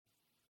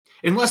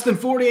In less than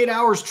 48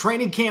 hours,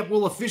 training camp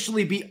will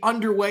officially be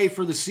underway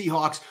for the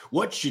Seahawks.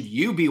 What should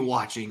you be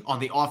watching on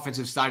the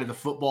offensive side of the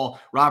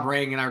football? Rob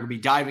Rang and I are going to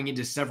be diving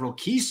into several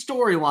key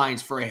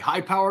storylines for a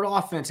high-powered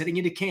offense heading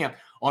into camp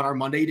on our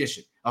Monday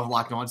edition of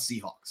Locked On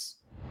Seahawks.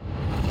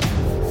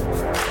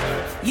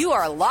 You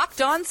are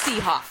Locked On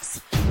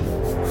Seahawks,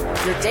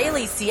 your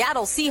daily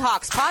Seattle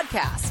Seahawks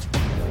podcast.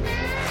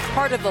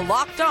 Part of the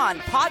Locked On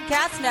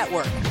Podcast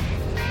Network,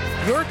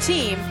 your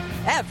team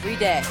every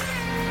day.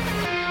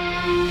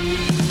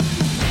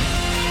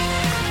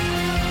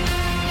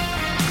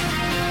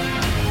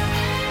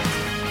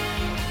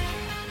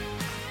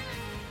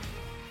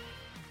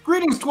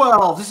 Greetings,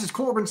 12. This is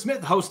Corbin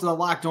Smith, host of the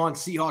Locked On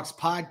Seahawks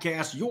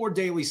podcast, your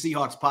daily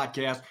Seahawks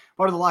podcast,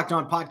 part of the Locked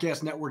On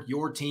Podcast Network,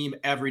 your team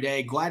every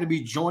day. Glad to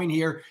be joined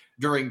here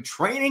during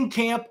training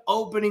camp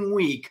opening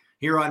week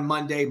here on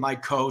Monday. My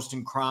co-host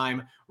in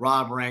crime,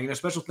 Rob Rang. And a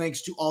special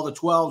thanks to all the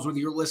 12s, whether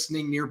you're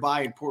listening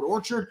nearby in Port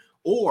Orchard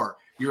or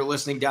you're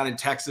listening down in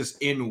Texas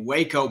in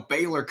Waco,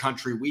 Baylor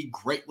country. We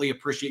greatly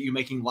appreciate you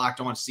making Locked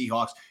On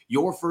Seahawks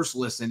your first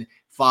listen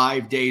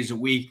 5 days a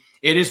week.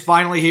 It is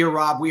finally here,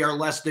 Rob. We are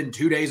less than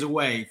 2 days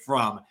away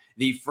from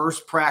the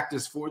first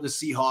practice for the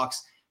Seahawks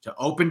to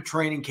open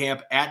training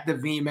camp at the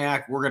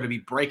VMAC. We're going to be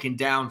breaking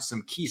down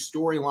some key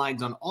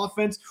storylines on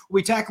offense.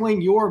 We'll be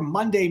tackling your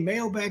Monday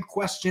mailbag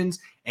questions,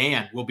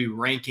 and we'll be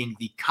ranking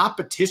the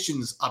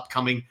competitions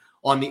upcoming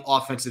on the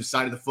offensive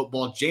side of the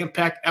football.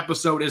 Jam-packed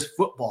episode as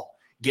football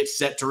gets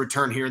set to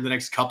return here in the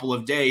next couple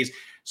of days.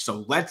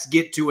 So let's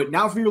get to it.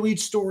 Now for your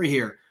lead story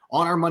here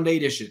on our Monday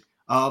edition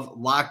of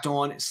Locked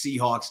On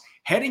Seahawks.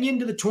 Heading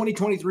into the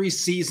 2023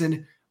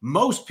 season,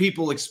 most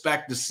people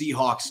expect the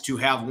Seahawks to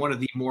have one of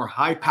the more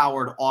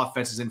high-powered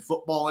offenses in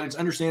football, and it's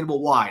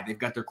understandable why. They've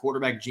got their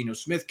quarterback, Geno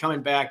Smith,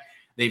 coming back.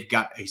 They've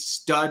got a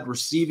stud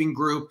receiving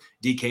group,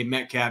 DK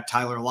Metcalf,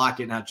 Tyler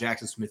Lockett, now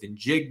Jackson Smith and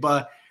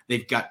Jigba.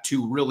 They've got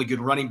two really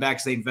good running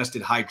backs they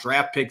invested high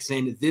draft picks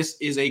in. This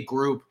is a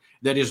group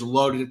that is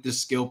loaded at the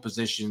skill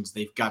positions.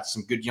 They've got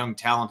some good young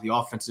talent, the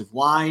offensive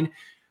line.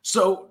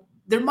 So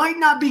there might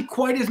not be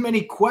quite as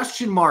many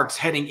question marks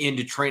heading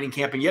into training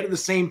camp. And yet at the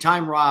same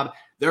time, Rob,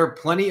 there are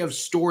plenty of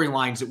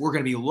storylines that we're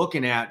going to be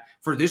looking at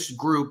for this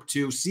group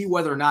to see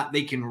whether or not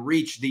they can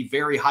reach the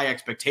very high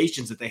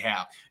expectations that they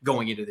have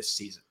going into this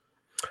season.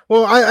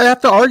 Well, I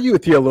have to argue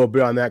with you a little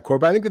bit on that,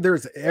 Corb. I think that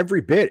there's every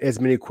bit as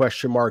many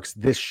question marks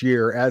this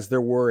year as there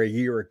were a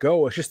year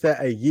ago. It's just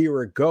that a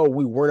year ago,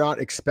 we were not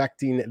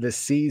expecting the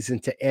season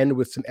to end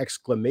with some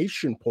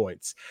exclamation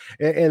points.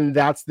 And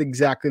that's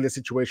exactly the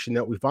situation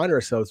that we find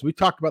ourselves. We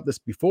talked about this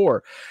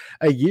before.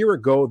 A year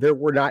ago, there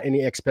were not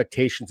any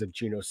expectations of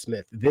Geno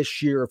Smith.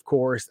 This year, of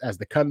course, as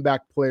the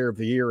comeback player of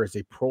the year, as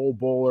a Pro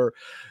Bowler,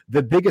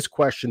 the biggest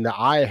question that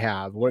I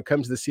have when it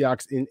comes to the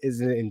Seahawks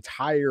is an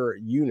entire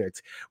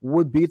unit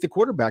would be at the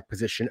quarterback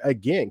position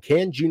again.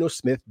 Can Geno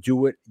Smith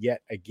do it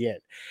yet again?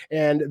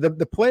 And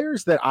the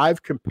players that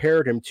I've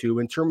compared him to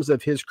in terms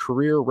of his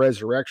career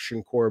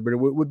resurrection, Corbin,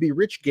 would be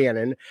Rich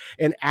Gannon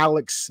and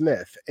Alex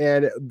Smith.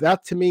 And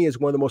that to me is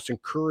one of the most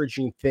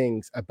encouraging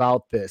things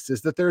about this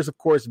is that there's, of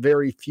course,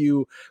 very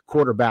few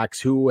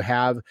quarterbacks who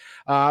have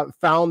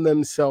found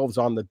themselves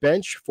on the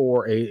bench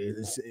for a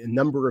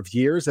number of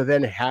years and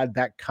then had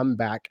that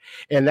comeback.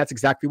 And that's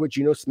exactly what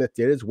Geno Smith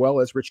did, as well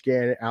as Rich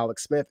Gannon and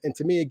Alex Smith. And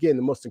to me, again,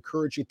 the most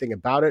encouraging thing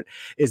about it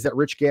is that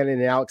Rich Gannon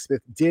and Alex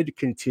Smith did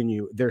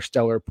continue their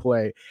stellar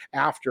play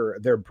after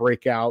their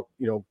breakout,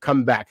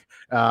 comeback,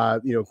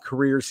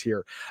 careers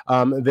here.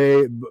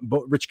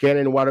 Rich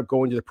Gannon wound up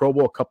going to the Pro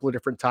Bowl a couple of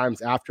different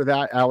times after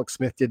that. Alex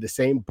Smith did the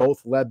same.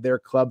 Both led their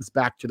clubs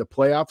back to the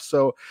playoffs.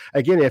 So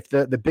again, if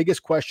the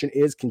biggest question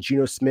is, can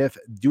Geno Smith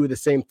do the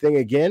same thing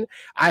again?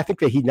 I think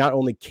that he not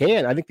only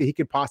can, I think that he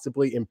could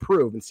possibly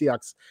improve, and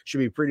Seahawks should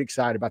be pretty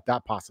excited about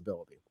that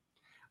possibility.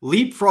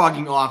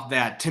 Leapfrogging off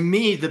that, to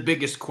me, the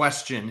biggest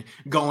question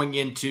going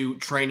into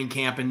training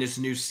camp in this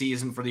new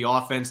season for the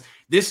offense,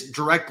 this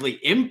directly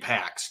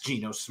impacts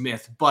Geno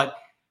Smith, but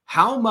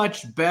how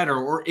much better,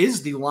 or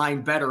is the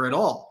line better at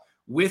all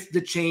with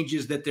the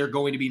changes that they're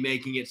going to be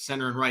making at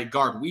center and right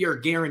guard? We are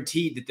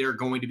guaranteed that there are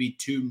going to be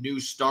two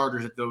new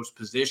starters at those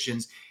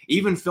positions.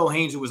 Even Phil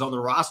Haynes, who was on the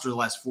roster the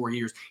last 4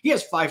 years, he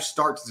has 5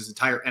 starts his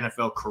entire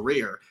NFL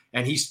career,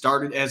 and he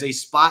started as a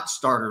spot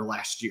starter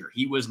last year.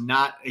 He was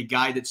not a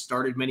guy that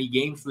started many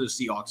games for the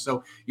Seahawks.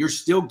 So you're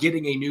still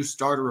getting a new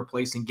starter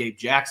replacing Gabe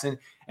Jackson.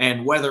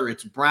 And whether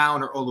it's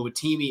Brown or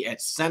Oluwatimi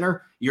at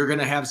center, you're going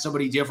to have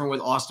somebody different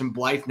with Austin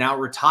Blythe now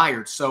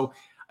retired. So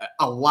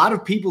a lot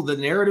of people, the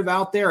narrative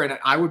out there, and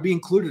I would be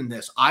included in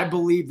this, I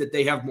believe that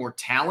they have more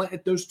talent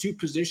at those two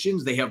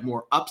positions. They have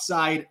more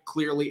upside,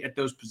 clearly, at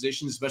those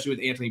positions, especially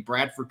with Anthony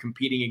Bradford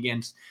competing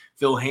against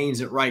Phil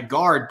Haynes at right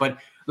guard. But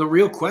the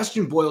real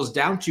question boils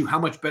down to how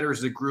much better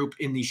is the group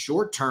in the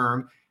short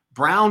term.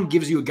 Brown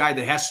gives you a guy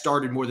that has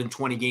started more than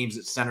 20 games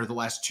at center the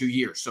last 2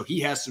 years. So he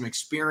has some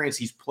experience.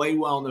 He's played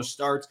well in those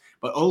starts.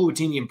 But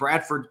Oluwatimi and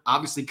Bradford,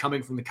 obviously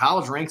coming from the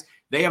college ranks,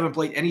 they haven't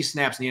played any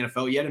snaps in the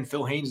NFL yet. And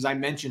Phil Haynes, as I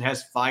mentioned,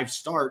 has 5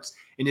 starts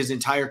in his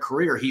entire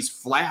career. He's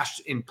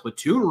flashed in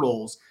platoon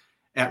roles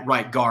at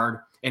right guard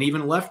and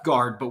even left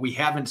guard, but we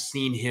haven't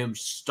seen him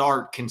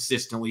start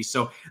consistently.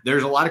 So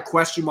there's a lot of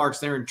question marks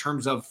there in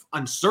terms of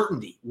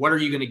uncertainty. What are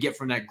you going to get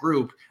from that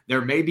group?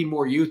 There may be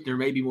more youth, there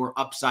may be more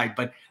upside,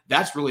 but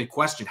that's really a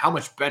question. How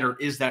much better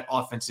is that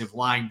offensive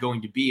line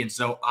going to be? And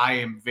so I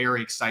am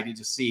very excited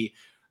to see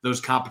those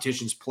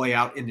competitions play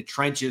out in the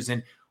trenches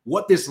and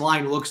what this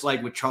line looks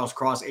like with Charles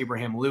Cross,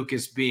 Abraham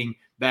Lucas being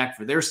back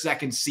for their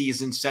second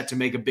season, set to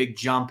make a big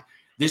jump.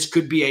 This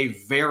could be a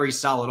very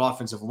solid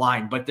offensive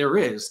line, but there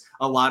is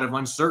a lot of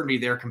uncertainty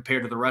there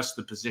compared to the rest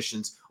of the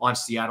positions on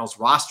Seattle's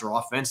roster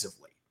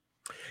offensively.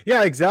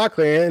 Yeah,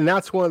 exactly. And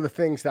that's one of the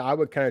things that I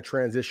would kind of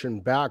transition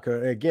back.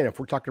 Again, if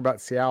we're talking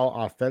about Seattle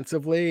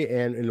offensively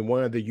and in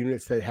one of the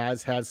units that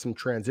has had some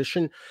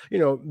transition,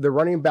 the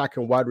running back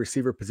and wide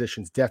receiver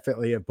positions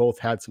definitely have both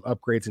had some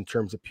upgrades in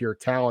terms of pure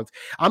talent.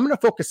 I'm going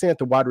to focus in at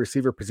the wide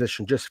receiver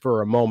position just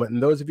for a moment.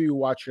 And those of you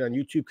watching on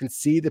YouTube can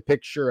see the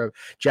picture of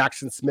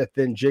Jackson Smith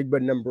and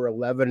Jigba number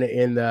 11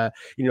 in the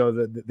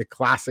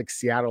classic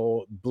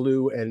Seattle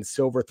blue and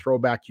silver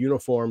throwback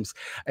uniforms.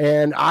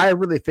 And I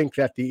really think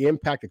that the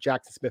impact that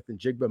Jackson Smith and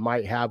Jigba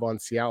might have on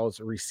Seattle's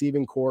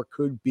receiving core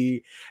could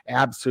be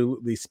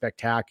absolutely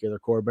spectacular,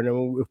 Corbin.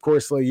 And of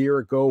course, a year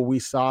ago, we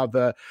saw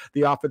the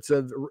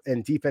offensive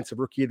and defensive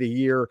rookie of the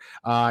year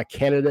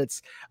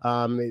candidates,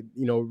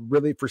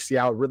 really for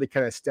Seattle, really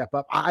kind of step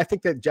up. I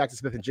think that Jackson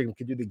Smith and Jigba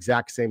could do the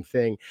exact same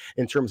thing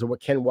in terms of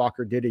what Ken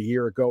Walker did a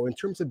year ago, in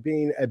terms of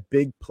being a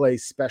big play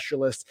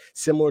specialist,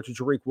 similar to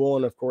Tariq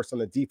Woolen, of course, on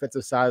the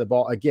defensive side of the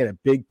ball. Again, a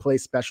big play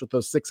special,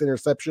 those 6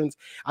 interceptions.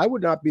 I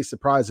would not be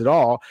surprised at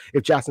all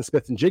if Jackson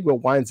Smith and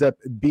Jigba winds up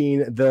being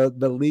the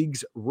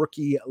league's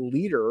rookie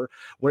leader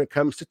when it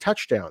comes to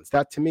touchdowns.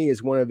 That to me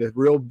is one of the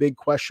real big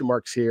question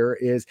marks here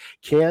is,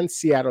 can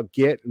Seattle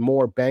get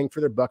more bang for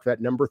their buck, that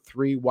number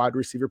 3 wide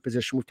receiver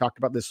position? We've talked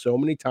about this so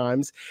many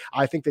times.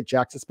 I think that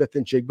Jackson Smith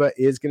and Jigba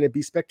is going to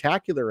be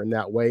spectacular in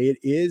that way. It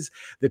is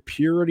the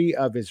purity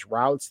of his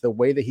routes, the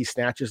way that he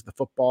snatches the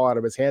football out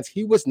of his hands.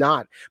 He was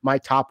not my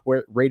top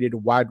rated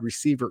wide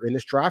receiver in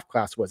this draft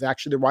class. Was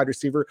actually the wide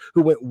receiver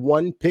who went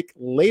 1 pick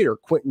later,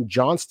 Quentin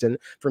Johnston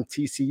from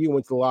TCU,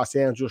 went to the Los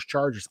Angeles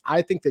Chargers.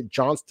 I think that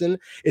Johnston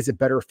is a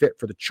better fit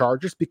for the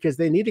Chargers because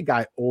they need a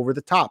guy over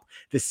the top.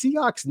 The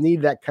Seahawks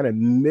need that kind of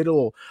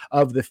middle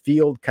of the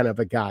field kind of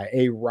a guy,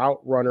 a route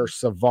runner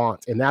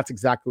savant. And that's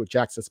exactly what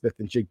Jackson Smith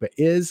and Jigba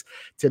is.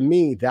 To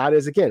me, that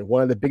is, again,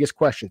 one of the biggest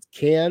questions.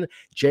 Can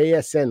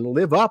JSN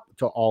live up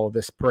to all of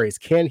this praise?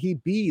 Can he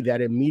be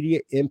that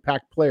immediate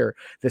impact player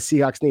the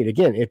Seahawks need?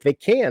 Again, if they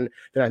can,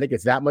 then I think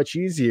it's that much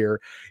easier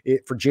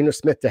for Geno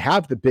Smith to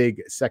have the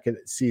big second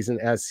season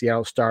as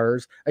Seattle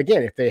starters.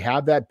 Again, if they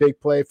have that big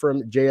play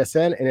from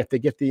JSN and if they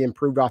get the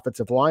improved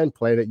offensive line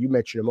play that you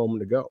mentioned a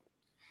moment ago.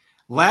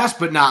 Last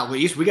but not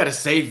least, we got to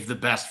save the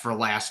best for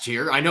last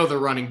year. I know the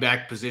running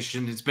back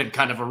position, it's been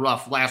kind of a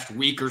rough last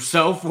week or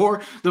so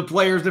for the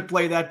players that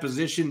play that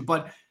position,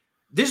 but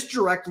this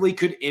directly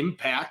could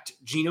impact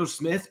Geno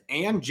Smith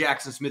and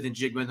Jackson Smith and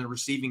Jigba in the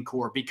receiving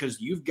core because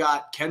you've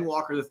got Ken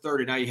Walker III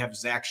and now you have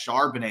Zach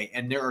Charbonnet,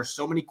 and there are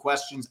so many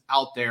questions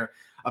out there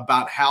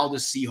about how the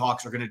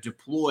Seahawks are going to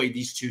deploy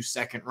these 2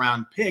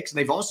 second-round picks. And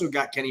they've also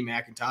got Kenny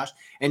McIntosh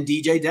and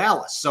DJ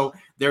Dallas. So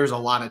there's a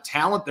lot of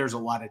talent. There's a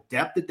lot of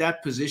depth at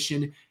that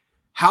position.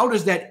 How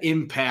does that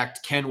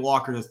impact Ken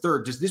Walker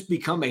III? Does this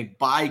become a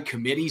by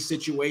committee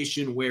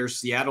situation where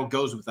Seattle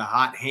goes with a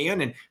hot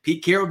hand? And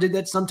Pete Carroll did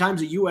that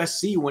sometimes at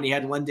USC when he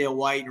had Lendale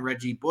White and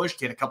Reggie Bush.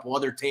 He had a couple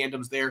other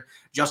tandems there.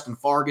 Justin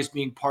Fargas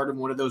being part of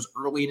one of those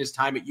early in his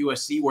time at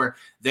USC where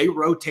they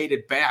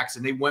rotated backs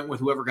and they went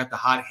with whoever got the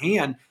hot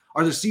hand.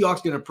 Are the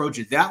Seahawks going to approach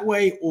it that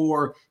way,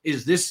 or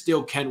is this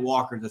still Ken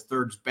Walker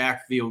III's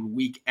backfield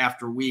week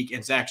after week,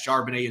 and Zach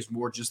Charbonnet is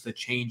more just the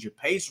change of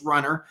pace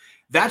runner?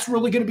 That's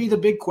really going to be the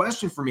big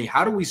question for me.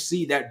 How do we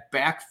see that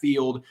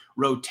backfield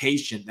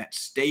rotation, that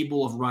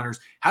stable of runners?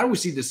 How do we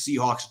see the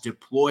Seahawks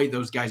deploy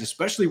those guys,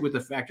 especially with the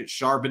fact that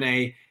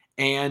Charbonnet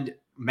and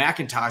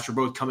McIntosh are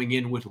both coming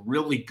in with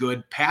really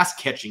good pass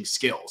catching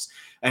skills?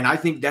 And I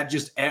think that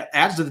just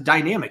adds to the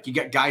dynamic. You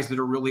got guys that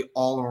are really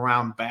all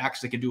around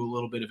backs that can do a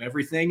little bit of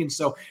everything. And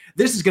so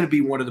this is going to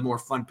be one of the more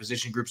fun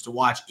position groups to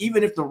watch,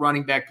 even if the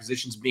running back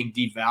position is being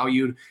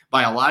devalued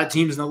by a lot of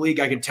teams in the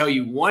league. I can tell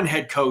you one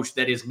head coach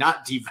that is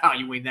not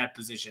devaluing that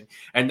position,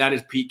 and that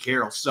is Pete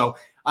Carroll. So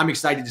I'm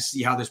excited to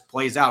see how this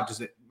plays out. Is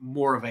it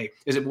more of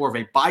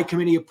a by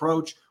committee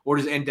approach, or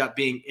does it end up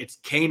being it's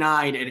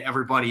K9 and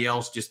everybody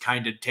else just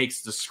kind of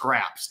takes the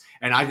scraps?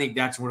 And I think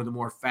that's one of the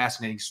more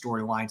fascinating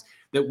storylines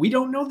that we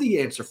don't know the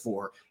answer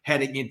for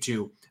heading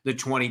into the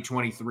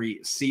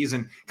 2023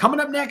 season. Coming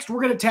up next,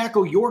 we're going to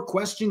tackle your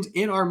questions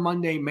in our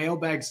Monday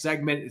mailbag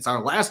segment. It's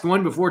our last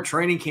one before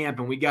training camp,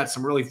 and we got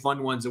some really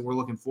fun ones that we're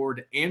looking forward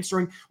to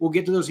answering. We'll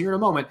get to those here in a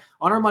moment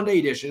on our Monday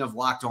edition of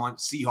Locked On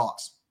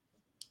Seahawks.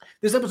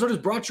 This episode is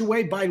brought your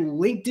way by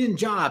LinkedIn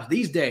Jobs.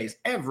 These days,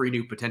 every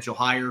new potential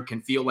hire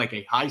can feel like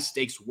a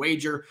high-stakes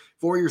wager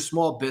for your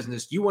small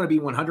business. You want to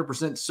be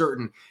 100%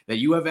 certain that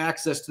you have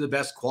access to the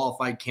best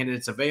qualified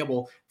candidates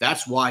available.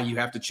 That's why you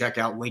have to check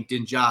out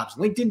LinkedIn Jobs.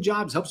 LinkedIn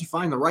Jobs helps you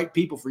find the right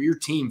people for your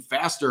team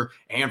faster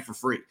and for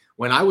free.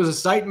 When I was a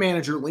site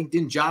manager,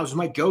 LinkedIn Jobs was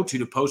my go-to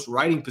to post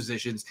writing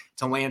positions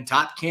to land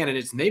top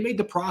candidates, and they made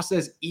the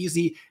process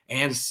easy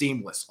and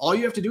seamless. All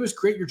you have to do is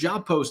create your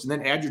job post and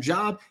then add your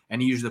job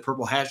and use the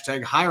purple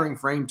hashtag hiring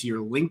frame to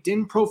your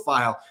LinkedIn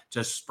profile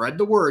to spread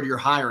the word you're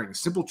hiring.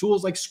 Simple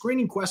tools like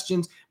screening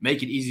questions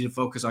make it easy to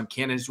focus on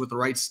candidates with the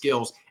right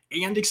skills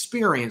and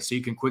experience so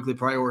you can quickly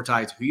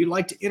prioritize who you'd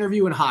like to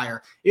interview and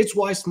hire. It's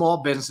why small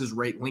businesses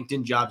rate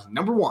LinkedIn Jobs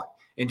 #1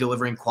 in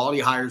delivering quality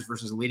hires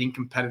versus leading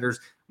competitors.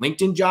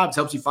 LinkedIn Jobs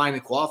helps you find the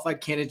qualified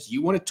candidates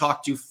you want to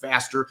talk to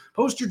faster.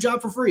 Post your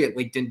job for free at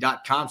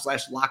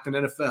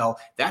linkedin.com/LockedOnNFL.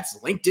 That's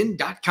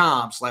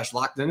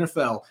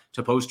linkedin.com/LockedOnNFL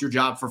to post your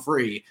job for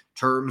free.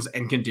 Terms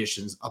and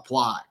conditions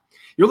apply.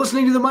 You're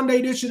listening to the Monday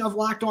edition of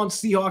Locked On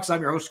Seahawks.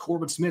 I'm your host,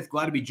 Corbin Smith.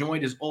 Glad to be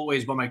joined, as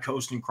always, by my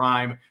co-host in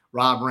crime,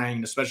 Rob Rang.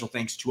 And a special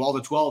thanks to all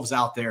the 12s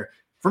out there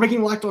for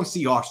making Locked On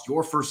Seahawks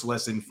your first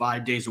listen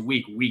 5 days a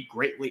week. We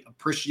greatly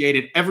appreciate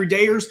it.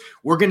 Everydayers,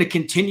 we're going to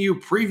continue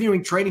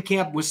previewing training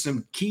camp with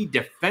some key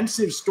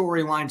defensive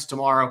storylines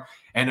tomorrow.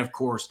 And, of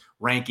course,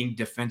 ranking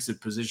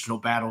defensive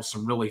positional battles,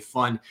 some really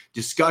fun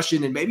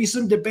discussion, and maybe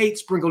some debate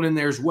sprinkled in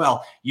there as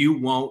well. You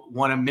won't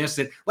want to miss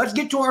it. Let's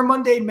get to our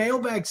Monday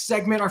mailbag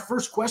segment. Our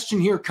first question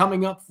here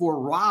coming up for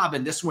Rob,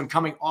 and this one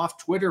coming off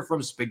Twitter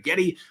from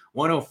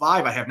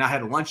Spaghetti105. I have not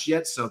had lunch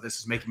yet, so this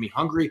is making me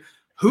hungry.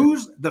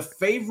 Who's the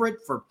favorite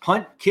for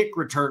punt kick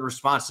return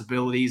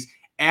responsibilities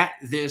at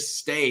this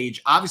stage?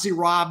 Obviously,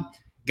 Rob,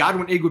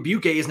 Godwin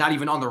Igwebuike is not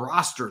even on the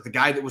roster, the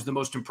guy that was the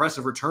most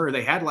impressive returner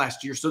they had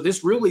last year. So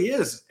this really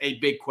is a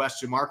big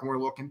question mark, and we're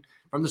looking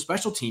from the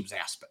special teams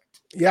aspect.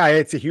 Yeah,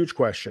 it's a huge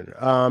question.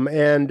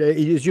 And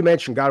as you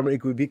mentioned, Godwin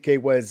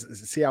Igwebuike was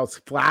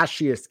Seattle's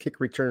flashiest kick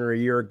returner a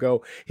year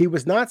ago. He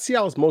was not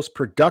Seattle's most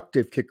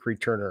productive kick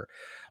returner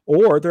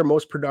or their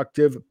most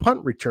productive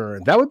punt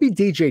return. That would be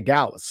DJ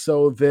Dallas.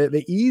 So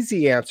the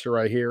easy answer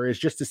right here is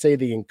just to say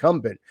the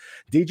incumbent.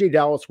 DJ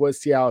Dallas was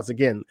Seattle's,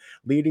 again,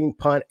 leading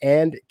punt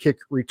and kick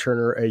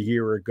returner a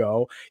year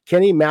ago.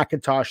 Kenny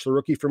McIntosh, the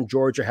rookie from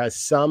Georgia, has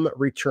some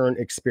return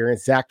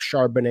experience. Zach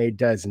Charbonnet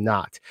does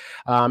not.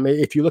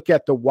 If you look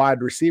at the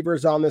wide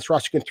receivers on this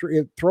roster, you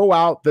can throw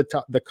out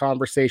the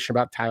conversation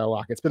about Tyler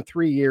Lockett. It's been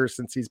 3 years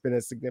since he's been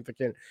a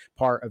significant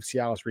part of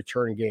Seattle's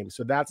return game.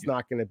 So that's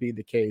not going to be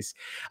the case.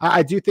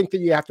 I do think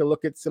that you have to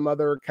look at some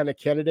other kind of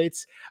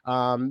candidates.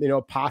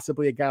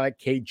 Possibly a guy like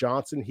Cade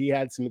Johnson. He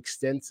had some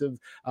extensive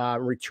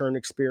return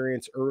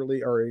experience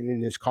early or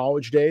in his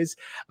college days.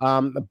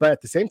 But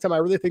at the same time, I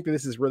really think that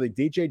this is really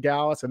DJ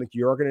Dallas. I think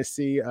you're going to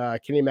see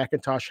Kenny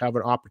McIntosh have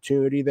an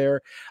opportunity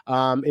there.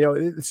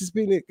 This is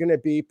going to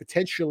be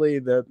potentially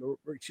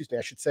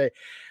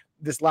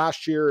this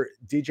last year,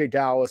 DJ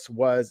Dallas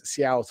was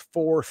Seattle's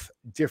fourth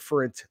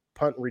different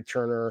punt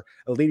returner,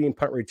 a leading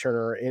punt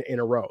returner in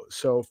a row.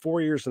 So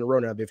 4 years in a row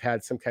now, they've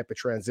had some type of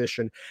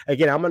transition.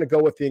 Again, I'm going to go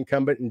with the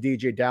incumbent in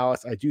DJ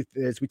Dallas. I do,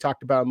 as we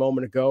talked about a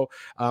moment ago,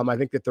 I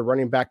think that the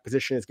running back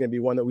position is going to be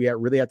one that we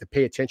really have to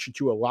pay attention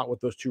to a lot with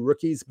those two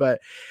rookies.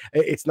 But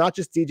it's not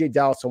just DJ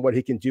Dallas and what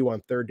he can do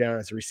on third down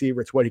as a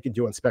receiver. It's what he can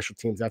do on special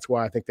teams. That's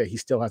why I think that he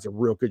still has a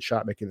real good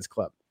shot making this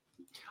club.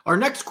 Our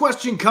next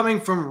question coming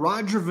from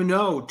Roger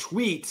Vano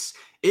tweets,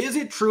 is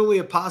it truly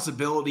a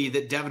possibility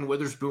that Devin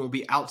Witherspoon will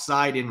be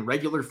outside in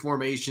regular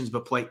formations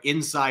but play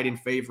inside in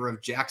favor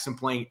of Jackson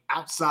playing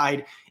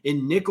outside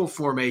in nickel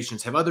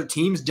formations? Have other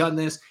teams done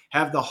this?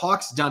 Have the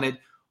Hawks done it?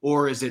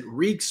 Or is it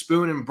Reek,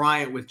 Spoon, and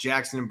Bryant with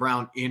Jackson and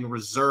Brown in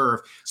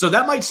reserve? So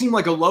that might seem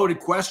like a loaded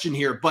question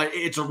here, but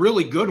it's a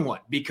really good one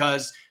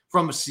because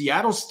from a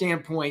Seattle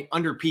standpoint,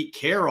 under Pete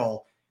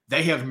Carroll,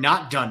 they have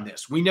not done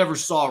this. We never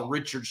saw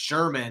Richard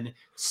Sherman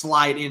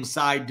slide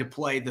inside to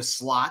play the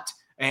slot.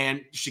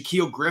 And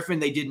Shaquille Griffin,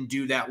 they didn't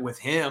do that with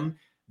him.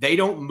 They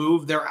don't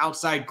move their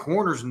outside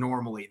corners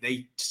normally.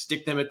 They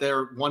stick them at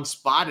their one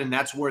spot, and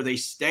that's where they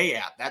stay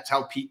at. That's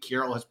how Pete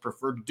Carroll has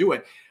preferred to do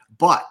it.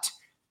 But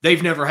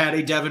they've never had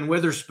a Devin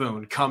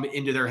Witherspoon come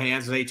into their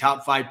hands as a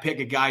top 5 pick,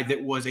 a guy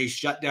that was a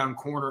shutdown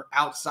corner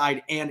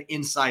outside and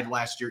inside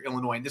last year,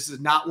 Illinois. And this is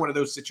not one of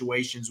those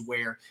situations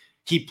where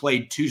he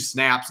played 2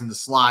 snaps in the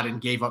slot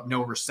and gave up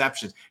no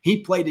receptions.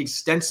 He played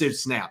extensive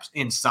snaps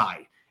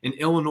inside, and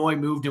Illinois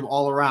moved him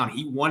all around.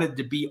 He wanted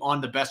to be on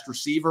the best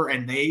receiver,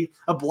 and they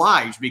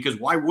obliged because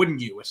why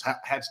wouldn't you,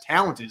 as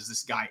talented as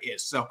this guy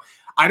is? So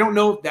I don't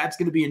know if that's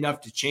going to be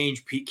enough to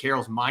change Pete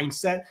Carroll's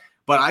mindset,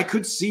 but I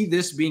could see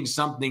this being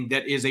something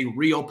that is a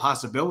real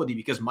possibility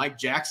because Mike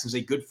Jackson's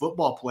a good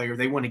football player.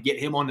 They want to get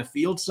him on the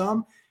field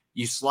some.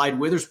 You slide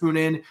Witherspoon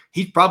in.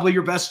 He's probably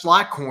your best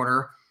slot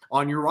corner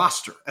on your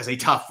roster as a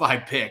top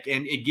 5 pick.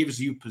 And it gives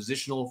you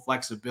positional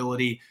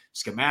flexibility,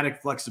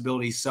 schematic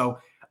flexibility. So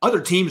other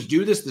teams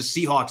do this. The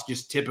Seahawks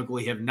just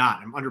typically have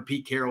not. And under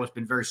Pete Carroll, it's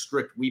been very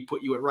strict. We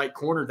put you at right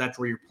corner. That's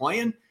where you're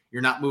playing.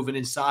 You're not moving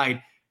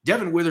inside.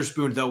 Devin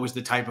Witherspoon, though, was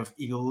the type of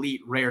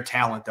elite, rare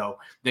talent, though,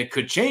 that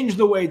could change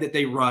the way that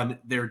they run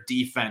their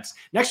defense.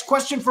 Next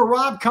question for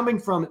Rob, coming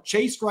from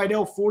Chase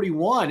Rydell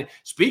 41.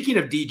 Speaking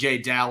of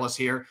DJ Dallas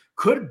here,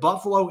 could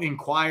Buffalo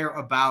inquire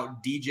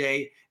about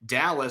DJ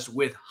Dallas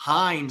with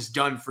Hines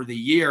done for the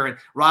year? And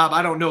Rob,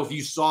 I don't know if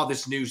you saw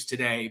this news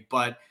today,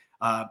 but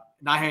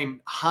Nyheim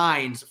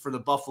Hines for the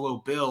Buffalo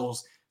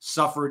Bills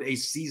suffered a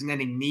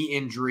season-ending knee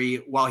injury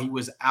while he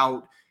was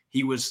out.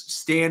 He was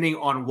standing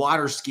on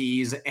water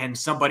skis and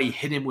somebody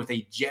hit him with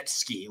a jet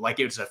ski. Like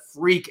it was a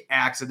freak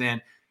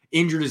accident,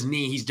 injured his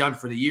knee. He's done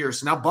for the year.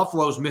 So now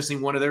Buffalo's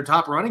missing one of their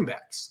top running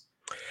backs.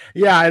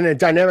 Yeah, and a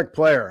dynamic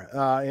player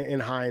in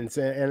Hines.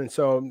 And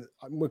so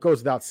what goes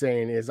without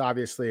saying is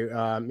obviously,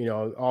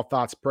 all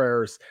thoughts,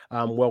 prayers,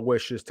 well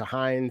wishes to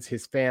Hines,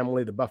 his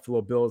family, the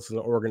Buffalo Bills, and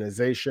the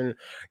organization.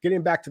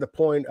 Getting back to the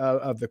point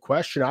of the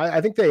question, I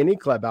think that any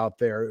club out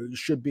there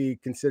should be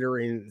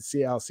considering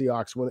Seattle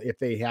Seahawks if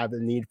they have a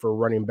need for a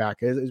running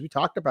back. As we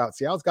talked about,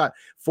 Seattle's got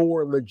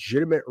 4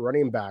 legitimate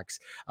running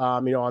backs,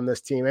 on this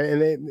team. And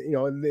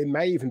they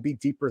might even be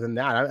deeper than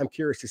that. I'm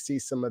curious to see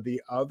some of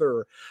the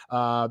other,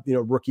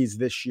 rookies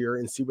this year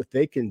and see what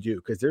they can do,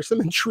 because there's some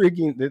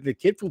intriguing. The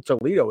kid from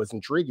Toledo is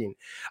intriguing.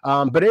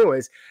 But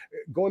anyways,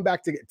 going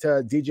back to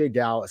DJ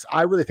Dallas,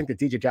 I really think that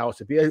DJ Dallas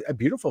would be a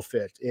beautiful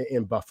fit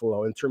in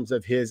Buffalo in terms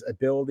of his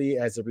ability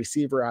as a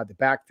receiver out of the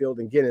backfield.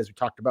 And again, as we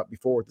talked about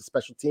before with the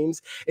special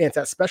teams, and it's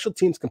that special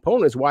teams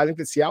component is why I think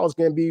that Seattle is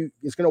going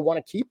to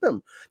want to keep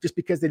him, just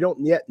because they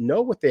don't yet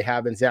know what they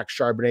have in Zach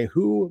Charbonnet,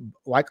 who,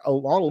 like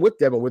along with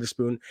Devin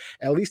Witherspoon,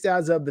 at least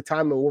as of the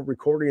time that we're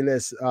recording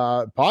this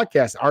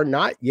podcast, are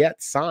not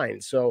yet signed.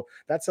 So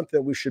that's something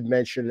that we should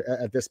mention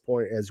at this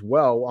point as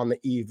well on the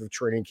eve of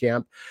training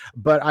camp.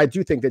 But I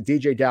do think that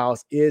DJ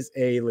Dallas is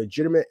a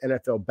legitimate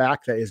NFL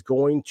back that is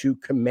going to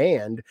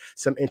command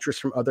some interest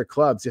from other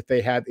clubs if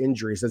they have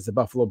injuries, as the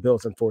Buffalo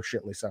Bills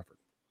unfortunately suffered.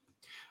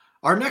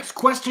 Our next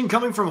question,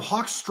 coming from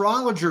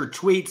Hawkstrologer,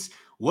 tweets,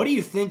 what do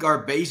you think our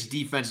base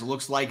defense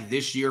looks like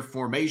this year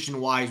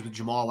formation-wise with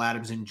Jamal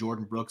Adams and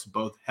Jordan Brooks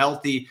both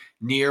healthy,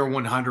 near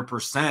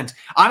 100%?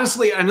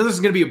 Honestly, I know this is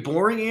going to be a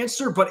boring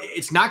answer, but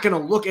it's not going to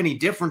look any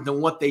different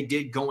than what they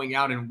did going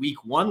out in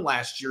week 1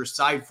 last year,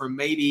 aside from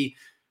maybe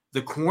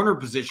the corner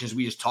positions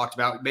we just talked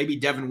about. Maybe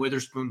Devin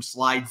Witherspoon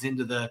slides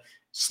into the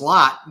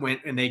slot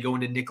and they go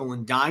into nickel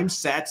and dime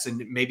sets,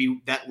 and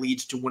maybe that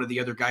leads to one of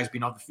the other guys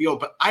being off the field.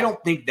 But I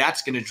don't think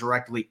that's going to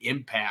directly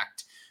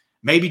impact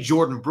maybe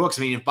Jordan Brooks.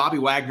 I mean, if Bobby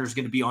Wagner is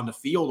going to be on the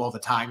field all the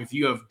time, if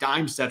you have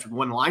dime sets with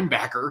one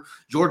linebacker,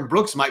 Jordan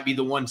Brooks might be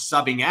the one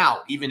subbing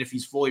out, even if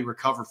he's fully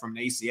recovered from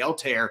an ACL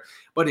tear.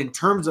 But in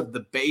terms of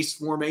the base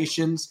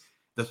formations,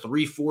 the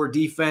 3-4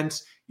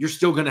 defense, you're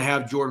still going to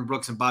have Jordan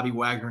Brooks and Bobby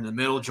Wagner in the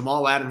middle.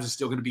 Jamal Adams is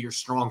still going to be your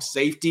strong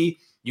safety.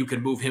 You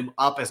can move him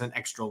up as an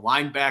extra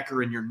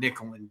linebacker in your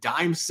nickel and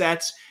dime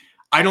sets.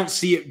 I don't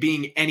see it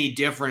being any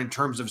different in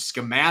terms of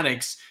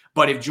schematics.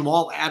 But if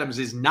Jamal Adams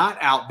is not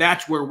out,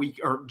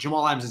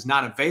 Jamal Adams is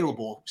not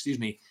available,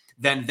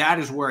 then that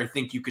is where I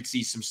think you could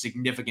see some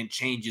significant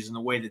changes in the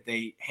way that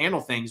they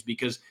handle things,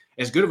 because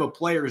as good of a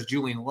player as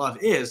Julian Love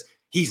is,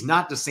 he's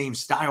not the same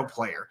style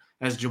player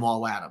as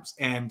Jamal Adams.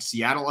 And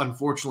Seattle,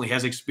 unfortunately,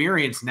 has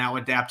experience now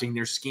adapting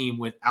their scheme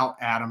without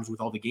Adams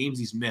with all the games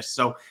he's missed.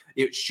 So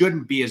it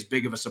shouldn't be as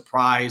big of a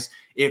surprise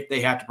if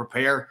they have to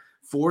prepare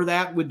for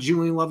that with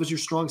Julian Love as your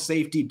strong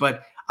safety.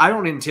 But I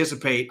don't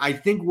anticipate. I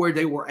think where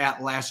they were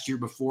at last year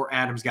before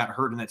Adams got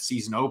hurt in that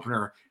season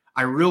opener,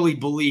 I really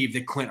believe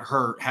that Clint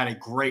Hurt had a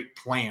great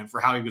plan for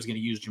how he was going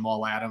to use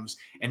Jamal Adams.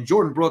 And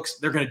Jordan Brooks,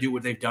 they're going to do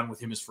what they've done with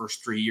him his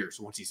first 3 years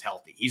once he's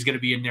healthy. He's going to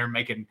be in there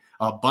making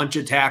a bunch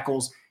of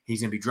tackles.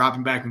 He's going to be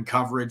dropping back in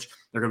coverage.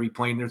 They're going to be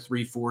playing their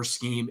 3-4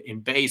 scheme in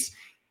base.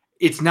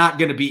 It's not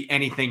going to be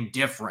anything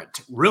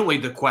different. Really,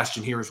 the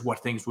question here is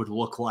what things would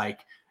look like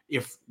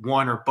if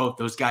one or both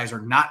those guys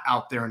are not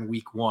out there in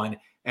week 1.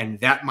 And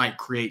that might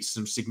create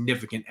some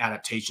significant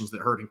adaptations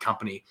that Hurt and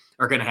company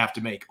are going to have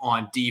to make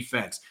on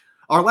defense.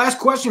 Our last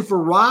question for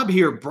Rob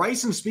here.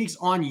 Bryson speaks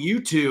on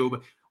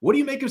YouTube. What do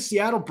you make of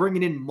Seattle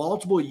bringing in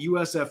multiple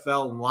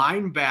USFL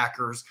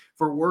linebackers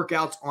for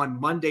workouts on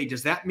Monday?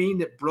 Does that mean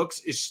that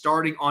Brooks is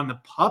starting on the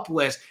PUP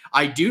list?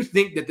 I do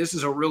think that this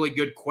is a really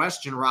good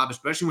question, Rob,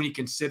 especially when you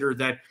consider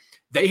that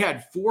they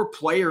had 4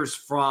 players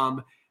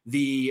from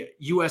the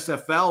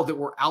USFL that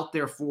were out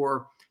there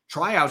for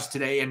tryouts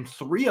today, and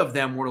 3 of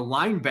them were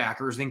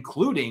linebackers,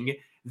 including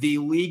the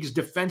league's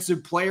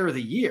defensive player of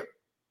the year.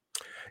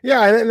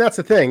 Yeah, and that's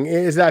the thing,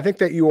 is that I think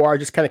that you are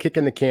just kind of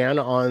kicking the can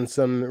on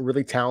some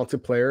really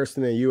talented players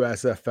in the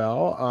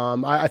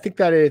USFL. I think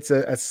that it's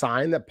a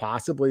sign that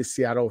possibly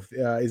Seattle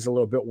is a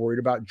little bit worried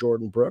about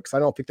Jordan Brooks. I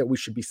don't think that we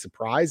should be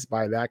surprised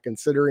by that,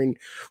 considering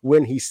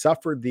when he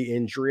suffered the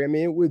injury. I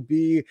mean, it would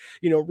be,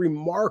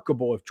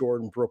 remarkable if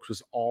Jordan Brooks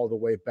was all the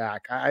way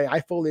back.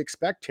 I fully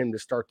expect him to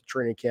start the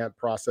training camp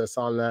process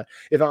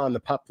if on the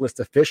PUP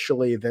list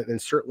officially, then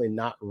certainly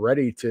not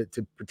ready to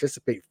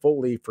participate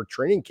fully for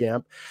training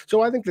camp. So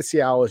I think think that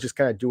Seattle is just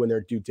kind of doing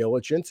their due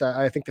diligence.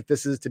 I think that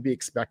this is to be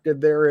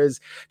expected. There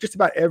is just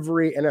about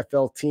every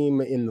NFL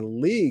team in the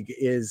league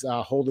is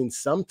holding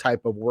some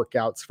type of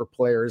workouts for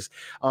players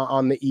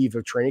on the eve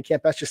of training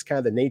camp. That's just kind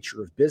of the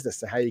nature of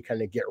business and how you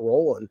kind of get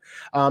rolling.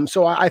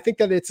 So I think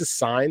that it's a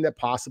sign that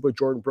possibly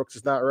Jordan Brooks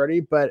is not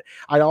ready, but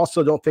I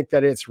also don't think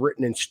that it's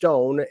written in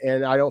stone,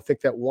 and I don't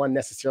think that one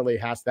necessarily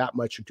has that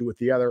much to do with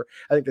the other.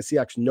 I think the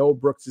Seahawks know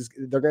Brooks is,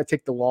 they're going to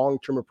take the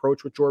long-term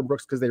approach with Jordan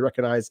Brooks because they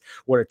recognize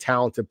what a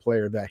talented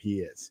player that he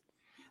is.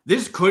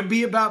 This could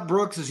be about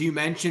Brooks, as you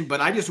mentioned,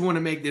 but I just want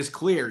to make this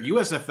clear.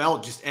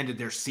 USFL just ended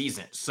their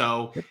season.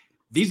 So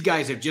these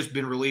guys have just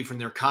been relieved from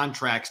their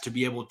contracts to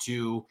be able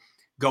to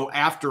go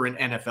after an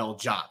NFL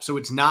job. So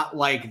it's not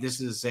like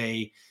this is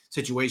a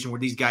situation where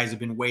these guys have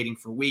been waiting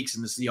for weeks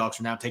and the Seahawks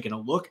are now taking a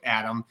look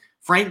at them.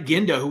 Frank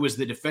Ginda, who was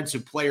the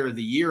defensive player of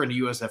the year in the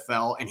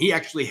USFL, and he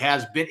actually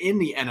has been in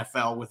the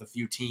NFL with a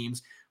few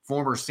teams,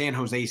 former San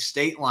Jose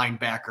State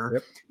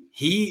linebacker.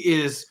 He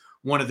is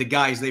one of the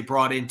guys they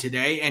brought in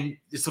today, and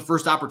it's the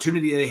first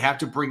opportunity they have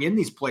to bring in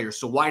these players.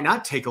 So why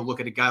not take a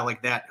look at a guy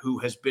like that who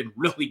has been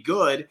really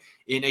good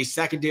in a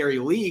secondary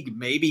league?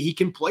 Maybe he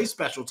can play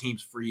special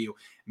teams for you.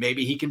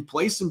 Maybe he can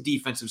play some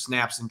defensive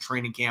snaps in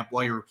training camp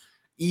while you're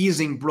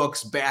easing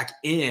Brooks back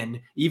in.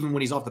 Even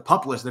when he's off the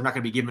PUP list, they're not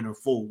going to be giving him a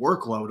full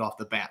workload off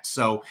the bat.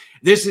 So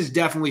this is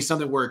definitely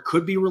something where it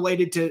could be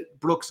related to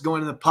Brooks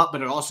going to the PUP,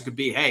 but it also could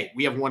be, hey,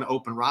 we have one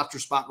open roster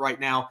spot right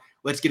now.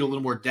 Let's get a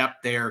little more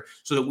depth there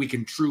so that we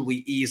can truly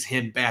ease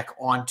him back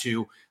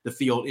onto the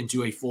field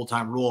into a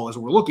full-time role as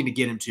we're looking to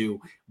get him to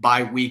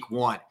by week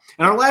 1.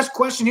 And our last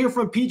question here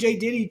from PJ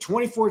Diddy,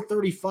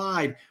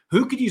 2435.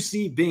 Who could you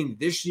see being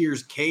this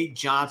year's Cade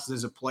Johnson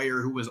as a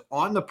player who was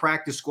on the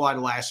practice squad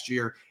last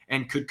year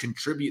and could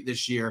contribute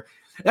this year?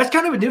 That's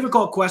kind of a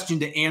difficult question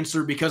to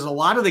answer because a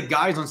lot of the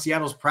guys on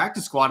Seattle's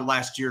practice squad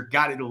last year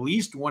got at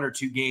least 1 or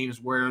 2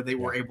 games where they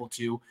were able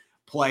to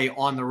play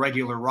on the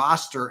regular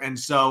roster. And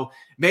so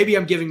maybe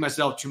I'm giving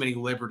myself too many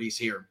liberties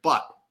here,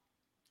 but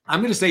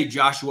I'm going to say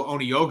Joshua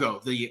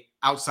Oniogo, the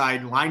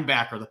outside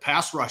linebacker, the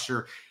pass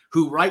rusher,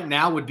 who right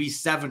now would be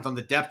 7th on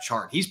the depth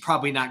chart. He's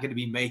probably not going to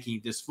be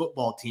making this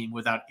football team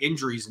without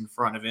injuries in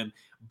front of him,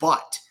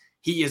 but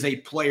he is a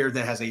player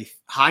that has a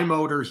high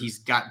motor. He's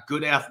got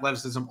good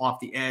athleticism off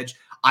the edge.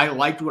 I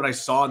liked what I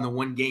saw in the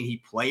one game he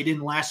played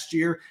in last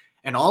year.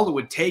 And all it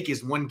would take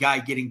is one guy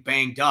getting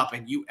banged up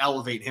and you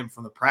elevate him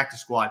from the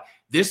practice squad.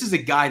 This is a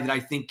guy that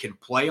I think can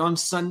play on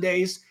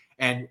Sundays.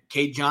 And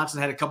Cade Johnson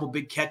had a couple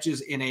big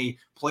catches in a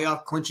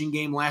playoff clinching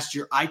game last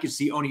year. I could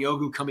see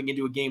Oniogu coming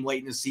into a game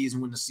late in the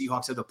season when the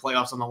Seahawks had the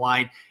playoffs on the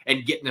line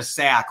and getting a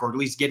sack or at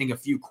least getting a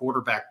few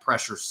quarterback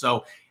pressures.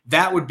 So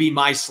that would be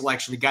my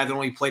selection, the guy that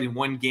only played in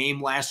one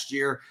game last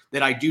year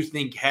that I do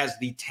think has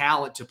the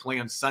talent to play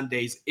on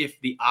Sundays if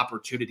the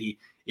opportunity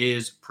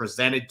is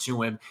presented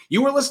to him.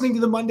 You are listening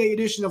to the Monday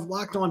edition of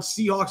Locked On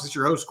Seahawks. It's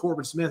your host,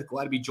 Corbin Smith.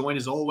 Glad to be joined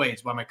as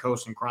always by my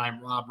co-host in crime,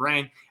 Rob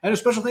Rang. And a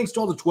special thanks to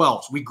all the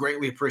 12s. We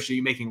greatly appreciate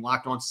you making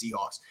Locked On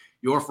Seahawks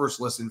your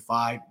first listen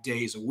 5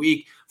 days a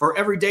week. For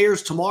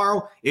everydayers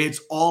tomorrow, it's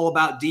all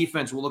about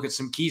defense. We'll look at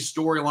some key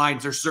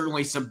storylines. There's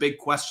certainly some big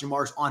question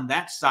marks on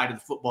that side of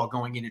the football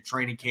going into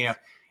training camp.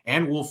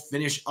 And we'll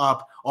finish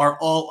up our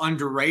all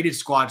underrated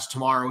squads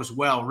tomorrow as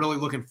well. Really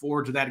looking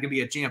forward to that. It's going to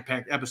be a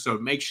jam-packed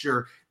episode. Make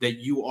sure that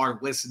you are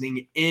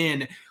listening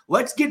in.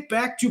 Let's get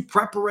back to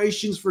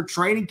preparations for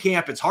training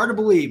camp. It's hard to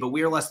believe, but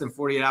we are less than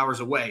 48 hours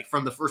away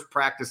from the first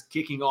practice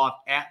kicking off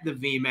at the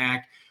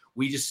VMAC.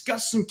 We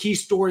discussed some key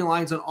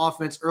storylines on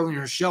offense earlier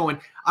in the show, and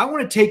I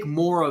want to take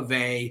more of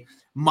a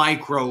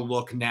micro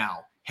look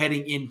now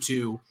heading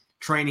into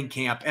training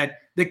camp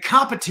at the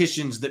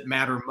competitions that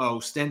matter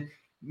most. And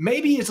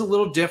maybe it's a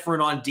little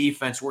different on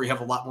defense where you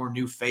have a lot more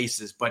new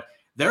faces, but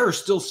there are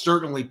still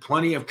certainly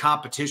plenty of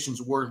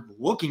competitions worth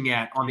looking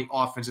at on the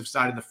offensive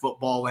side of the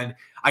football. And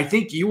I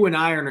think you and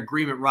I are in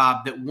agreement,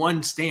 Rob, that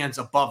one stands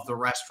above the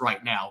rest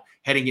right now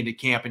heading into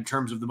camp in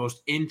terms of the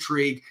most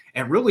intrigue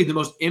and really the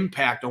most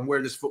impact on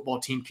where this football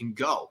team can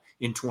go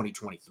in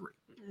 2023.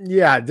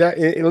 Yeah,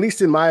 at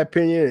least in my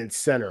opinion, it's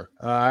center.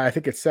 I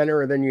think it's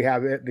center, and then you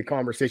have the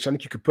conversation. I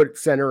think you could put it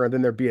center, and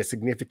then there'd be a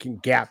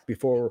significant gap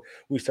before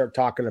we start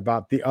talking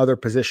about the other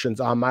positions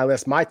on my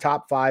list. My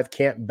top 5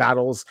 camp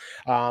battles,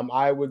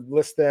 I would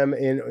list them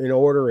in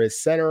order as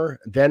center,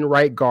 then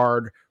right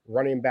guard,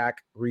 running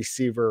back,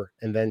 receiver,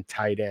 and then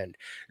tight end.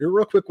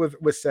 Real quick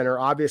with center,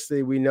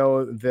 obviously we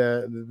know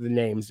the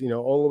names,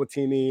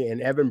 Oluwatimi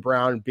and Evan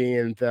Brown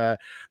being the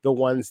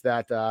ones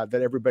that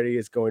everybody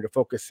is going to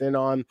focus in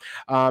on.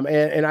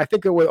 And I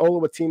think that with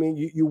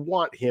Oluwatimi, you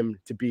want him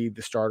to be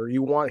the starter.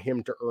 You want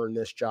him to earn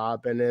this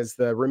job. And as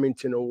the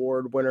Remington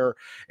Award winner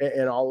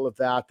and all of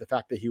that, the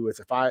fact that he was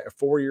a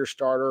 4-year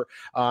starter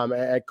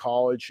at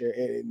college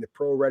in the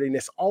pro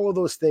readiness, all of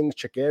those things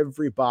check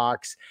every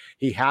box.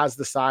 He has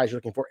the size you're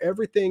looking for.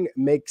 Everything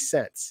makes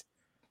sense.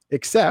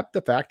 except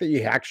the fact that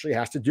he actually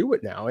has to do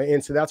it now.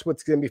 And so that's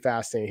what's going to be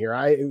fascinating here.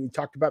 We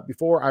talked about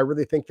before, I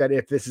really think that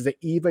if this is an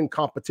even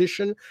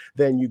competition,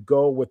 then you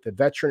go with the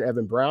veteran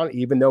Evan Brown,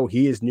 even though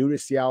he is new to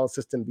Seattle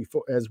system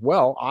before as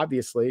well,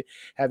 obviously,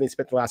 having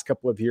spent the last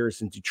couple of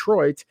years in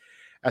Detroit.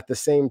 At the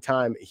same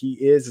time, he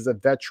is, as a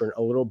veteran,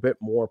 a little bit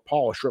more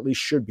polished, or at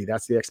least should be.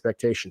 That's the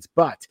expectations.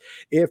 But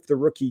if the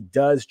rookie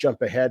does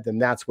jump ahead, then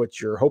that's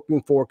what you're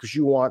hoping for, because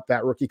you want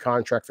that rookie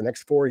contract for the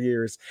next 4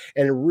 years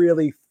and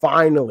really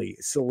finally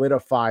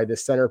solidify the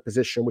center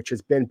position, which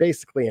has been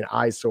basically an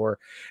eyesore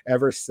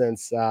ever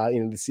since the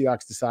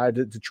Seahawks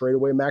decided to trade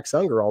away Max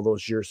Unger all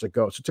those years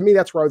ago. So to me,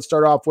 that's where I would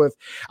start off with.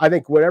 I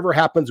think whatever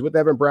happens with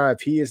Evan Brown,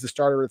 if he is the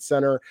starter at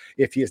center,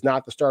 if he is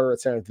not the starter at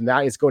center, then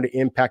that is going to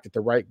impact at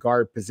the right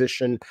guard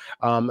position.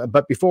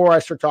 But before I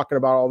start talking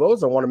about all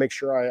those, I want to make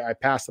sure I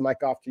pass the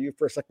mic off to you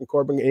for a second,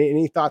 Corbin.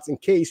 Any thoughts in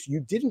case you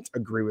didn't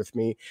agree with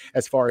me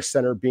as far as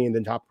center being the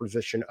top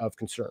position of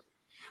concern?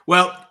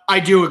 Well, I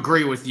do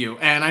agree with you.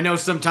 And I know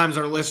sometimes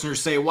our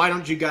listeners say, why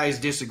don't you guys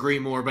disagree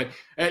more? But,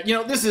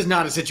 this is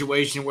not a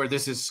situation where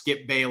this is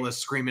Skip Bayless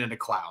screaming at a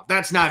cloud.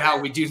 That's not how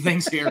we do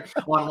things here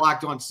on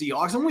Locked On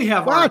Seahawks. And we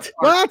have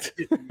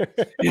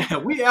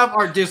we have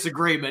our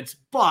disagreements,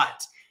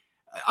 but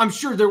I'm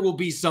sure there will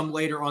be some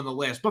later on the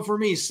list. But for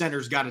me,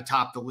 center's got to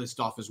top the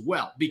list off as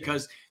well,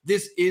 because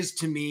this is,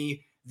 to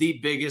me, the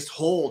biggest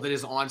hole that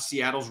is on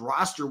Seattle's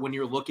roster when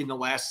you're looking the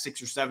last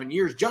 6 or 7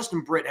 years.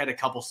 Justin Britt had a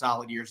couple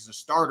solid years as a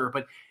starter,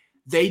 but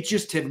they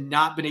just have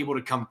not been able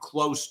to come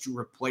close to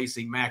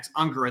replacing Max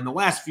Unger. In the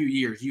last few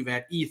years, you've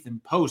had Ethan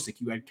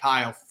Posick, you had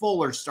Kyle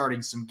Fuller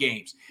starting some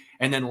games.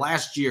 And then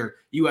last year,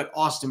 you had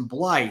Austin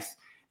Blythe.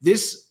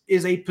 This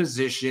is a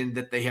position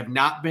that they have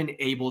not been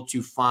able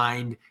to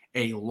find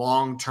a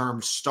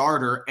long-term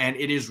starter, and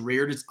it has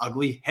reared its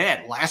ugly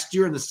head. Last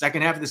year in the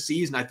second half of the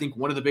season, I think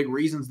one of the big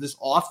reasons this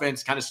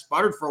offense kind of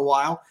sputtered for a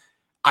while,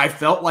 I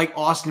felt like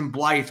Austin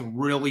Blythe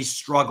really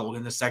struggled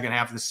in the second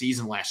half of the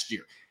season last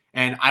year.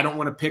 And I don't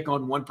want to pick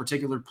on one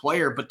particular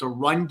player, but the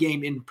run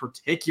game in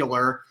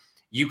particular,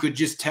 you could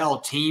just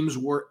tell teams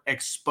were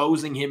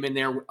exposing him in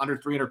there under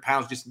 300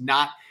 pounds, just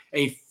not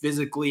a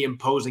physically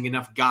imposing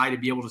enough guy to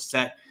be able to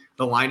set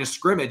the line of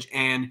scrimmage.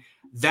 And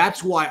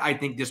that's why I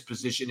think this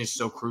position is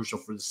so crucial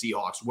for the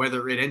Seahawks,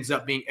 whether it ends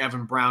up being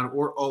Evan Brown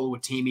or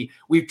Oluwatimi.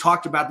 We've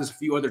talked about this a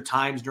few other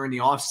times during the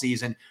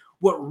offseason.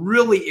 What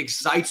really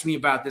excites me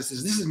about this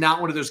is not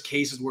one of those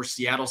cases where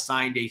Seattle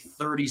signed a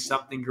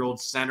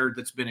 30-something-year-old center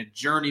that's been a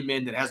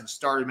journeyman that hasn't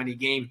started many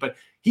games, but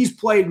he's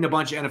played in a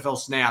bunch of NFL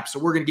snaps, so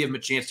we're going to give him a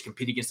chance to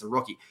compete against the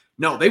rookie.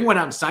 No, they went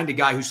out and signed a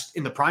guy who's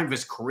in the prime of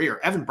his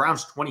career. Evan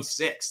Brown's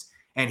 26.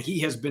 And he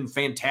has been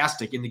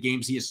fantastic in the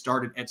games he has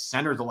started at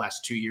center the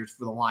last 2 years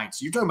for the Lions.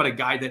 So you're talking about a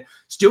guy that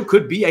still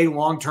could be a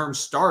long-term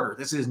starter.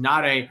 This is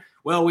not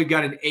we've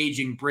got an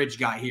aging bridge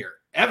guy here.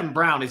 Evan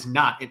Brown is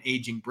not an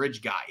aging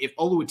bridge guy. If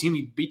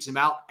Oluwatimi beats him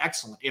out,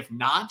 excellent. If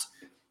not,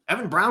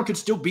 Evan Brown could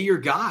still be your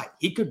guy.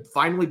 He could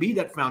finally be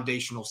that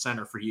foundational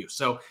center for you.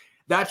 So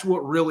that's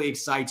what really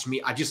excites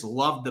me. I just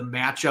love the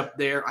matchup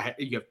there.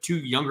 You have two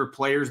younger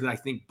players that I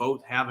think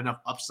both have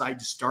enough upside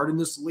to start in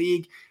this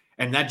league.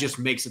 And that just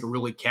makes it a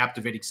really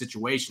captivating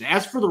situation.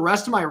 As for the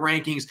rest of my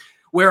rankings,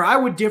 where I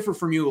would differ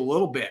from you a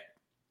little bit,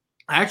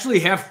 I actually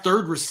have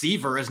third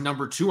receiver as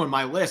number 2 on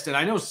my list. And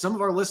I know some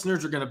of our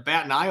listeners are going to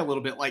bat an eye a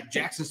little bit, like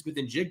Jackson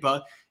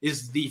Smith-Njigba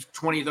is the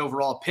 20th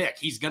overall pick.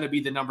 He's going to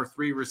be the number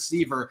 3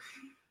 receiver.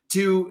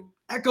 To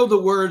echo the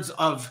words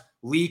of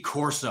Lee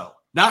Corso,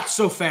 not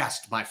so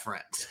fast, my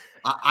friends.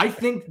 I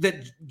think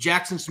that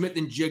Jackson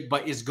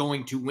Smith-Njigba is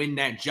going to win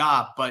that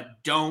job,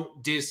 but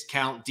don't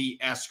discount D.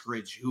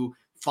 Eskridge, who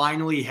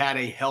finally had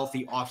a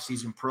healthy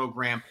offseason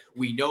program.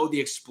 We know the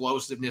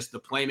explosiveness,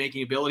 the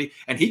playmaking ability,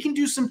 and he can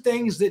do some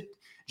things that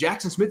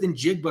Jackson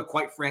Smith-Njigba,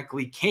 quite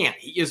frankly, can't.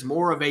 He is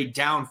more of a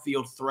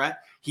downfield threat.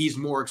 He's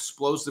more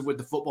explosive with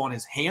the football in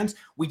his hands.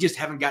 We just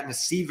haven't gotten to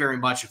see very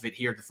much of it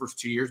here the first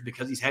 2 years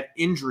because he's had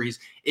injuries.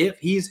 If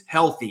he's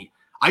healthy,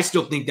 I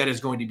still think that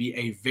is going to be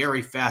a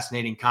very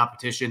fascinating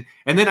competition.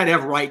 And then I'd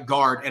have right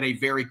guard at a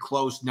very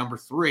close number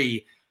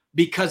 3,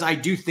 because I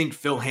do think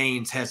Phil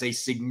Haynes has a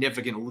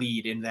significant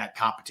lead in that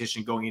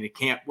competition going into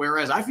camp,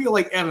 whereas I feel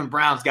like Evan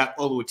Brown's got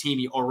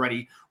Oluwatimi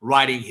already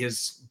riding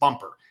his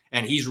bumper,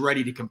 and he's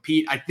ready to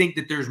compete. I think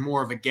that there's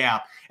more of a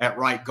gap at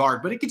right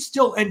guard, but it could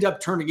still end up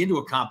turning into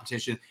a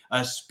competition,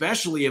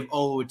 especially if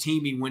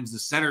Oluwatimi wins the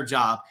center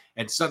job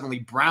and suddenly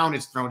Brown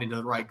is thrown into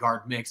the right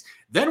guard mix.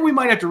 Then we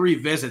might have to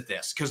revisit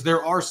this because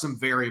there are some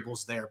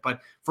variables there.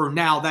 But for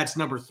now, that's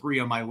number 3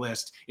 on my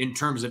list in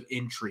terms of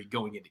intrigue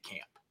going into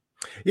camp.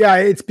 Yeah,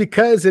 it's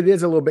because it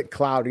is a little bit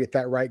cloudy at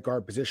that right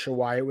guard position.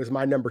 Why it was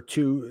my number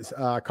 2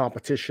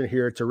 competition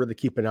here to really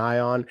keep an eye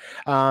on.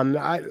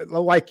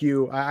 Like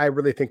you, I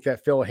really think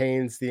that Phil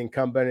Haynes, the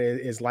incumbent,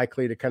 is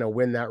likely to kind of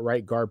win that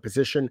right guard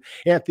position.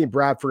 Anthony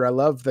Bradford, I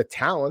love the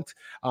talent,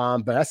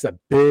 but that's a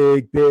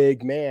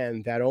big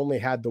man that only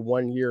had the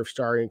 1 year of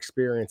starting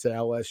experience at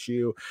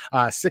LSU.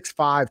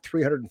 6'5",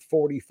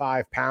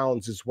 345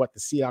 pounds is what the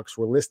Seahawks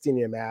were listing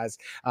him as.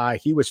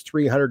 He was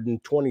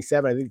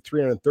 327, I think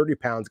 330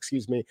 pounds,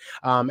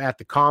 at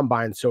the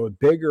combine. So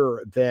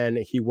bigger than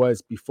he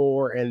was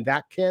before. And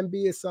that can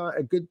be a sign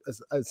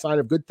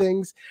of good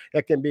things.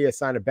 That can be a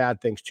sign of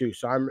bad things too.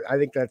 So I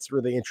think that's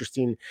really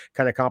interesting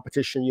kind of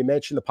competition. You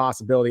mentioned the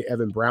possibility of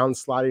Evan Brown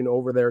sliding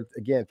over there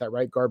again at that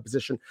right guard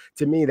position.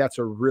 To me, that's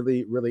a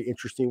really, really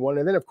interesting one.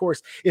 And then, of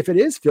course, if it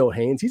is Phil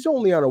Haynes, he's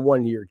only on a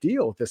 1-year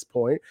deal at this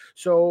point.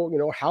 So,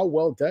 how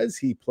well does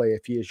he play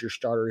if he is your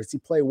starter? Does he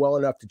play well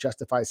enough to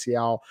justify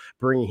Seattle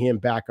bringing him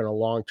back on a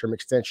long-term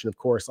extension? Of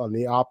course, on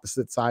the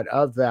opposite side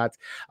of that,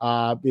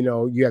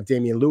 you have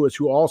Damian Lewis,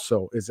 who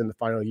also is in the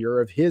final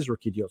year of his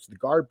rookie deal. So the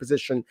guard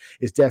position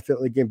is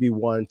definitely going to be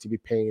one to be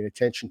paying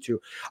attention to.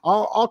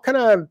 I'll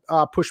kind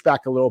of push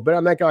back a little bit.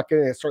 I'm not going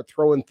to start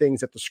throwing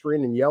things at the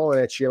screen and yelling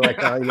at you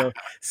like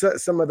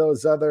some of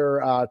those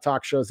other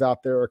talk shows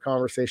out there or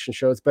conversation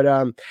shows. But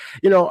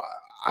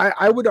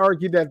I would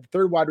argue that the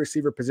third wide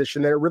receiver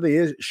position, that it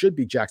really should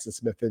be Jackson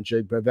Smith and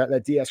Jig, but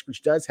that D.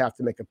 Eskridge does have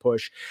to make a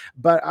push.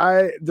 But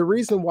the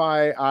reason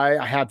why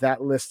I have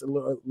that list a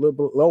little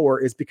bit lower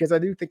is because I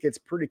do think it's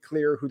pretty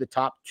clear who the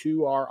top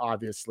two are,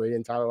 obviously,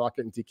 in Tyler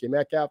Lockett and DK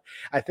Metcalf.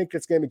 I think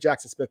it's going to be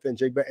Jackson Smith and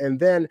Jig, and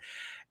then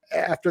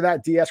after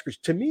that, D.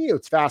 Eskridge. To me,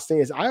 what's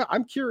fascinating is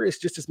I'm curious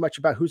just as much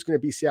about who's going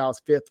to be Seattle's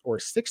fifth or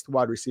sixth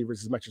wide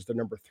receivers as much as the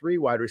number 3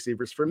 wide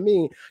receivers. For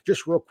me,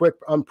 just real quick,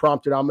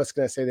 unprompted, I'm just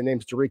going to say the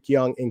names Derek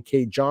Young and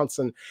Cade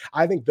Johnson.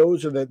 I think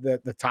those are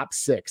the top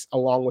 6,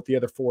 along with the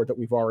other 4 that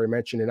we've already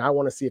mentioned. And I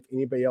want to see if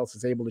anybody else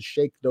is able to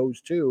shake those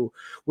 2,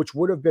 which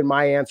would have been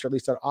my answer, at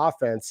least on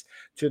offense,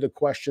 to the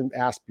question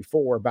asked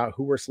before about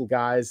who were some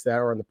guys that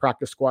are on the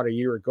practice squad a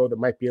year ago that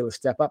might be able to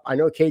step up. I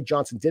know Cade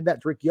Johnson did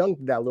that. Derek Young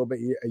did that a little bit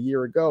a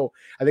year ago.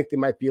 I think they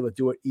might be able to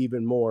do it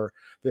even more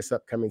this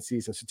upcoming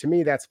season. So to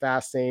me, that's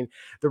fascinating.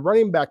 The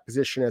running back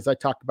position, as I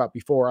talked about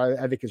before,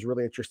 I think is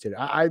really interesting.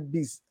 I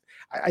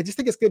just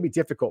think it's going to be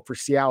difficult for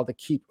Seattle to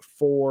keep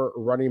 4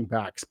 running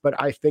backs, but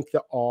I think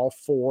that all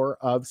 4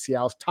 of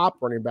Seattle's top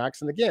running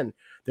backs, and again,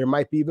 there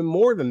might be even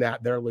more than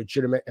that, they're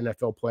legitimate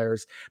NFL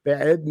players, but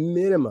at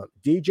minimum,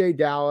 DJ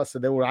Dallas,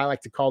 and then what I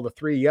like to call the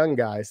 3 young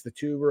guys, the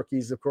 2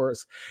 rookies, of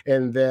course,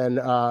 and then,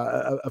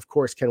 of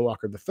course, Ken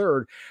Walker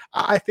III,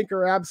 I think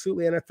are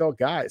absolutely NFL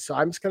guys. So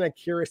I'm just kind of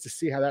curious to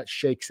see how that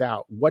shakes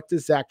out. What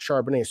does Zach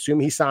Charbonnet, assume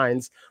he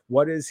signs,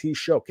 what does he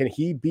show? Can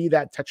he be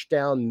that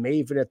touchdown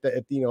maven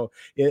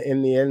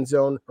in the end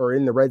zone or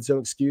in the red zone,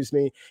 excuse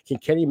me? Can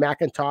Kenny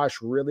McIntosh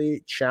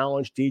really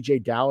challenge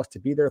DJ Dallas to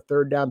be their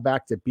third down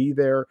back, to be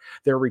their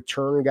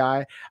return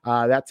guy?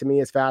 That to me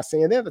is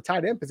fascinating. And then at the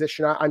tight end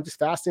position, I'm just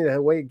fascinated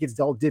the way it gets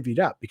all divvied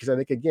up, because I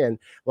think, again,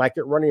 like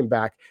at running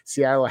back,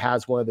 Seattle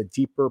has one of the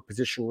deeper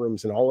position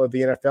rooms in all of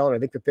the NFL. And I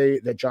think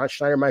that John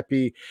Schneider might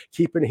be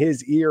keeping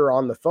his ear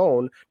on the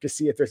phone to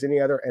see if there's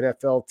any other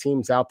NFL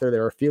teams out there that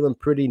are feeling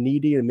pretty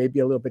needy and maybe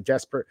a little bit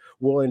desperate,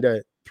 willing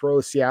to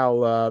throw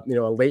Seattle, a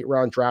late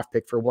round draft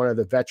pick for one of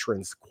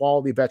the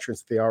quality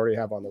veterans that they already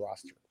have on the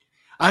roster.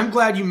 I'm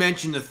glad you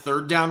mentioned the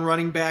third down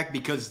running back,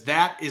 because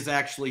that is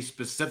actually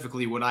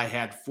specifically what I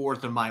had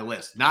 4th on my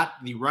list, not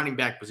the running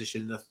back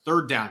position, the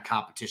third down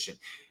competition,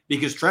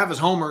 because Travis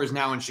Homer is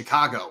now in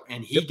Chicago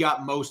and he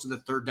got most of the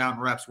third down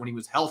reps when he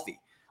was healthy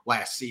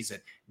last season.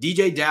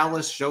 DJ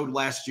Dallas showed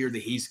last year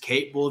that he's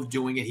capable of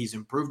doing it. He's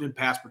improved in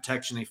pass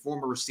protection, a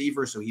former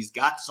receiver, so he's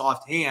got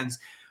soft hands.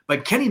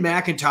 But Kenny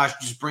McIntosh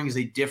just brings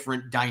a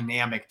different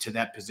dynamic to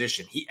that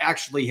position. He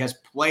actually has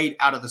played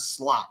out of the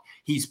slot.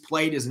 He's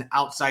played as an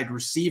outside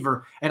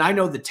receiver. And I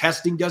know the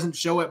testing doesn't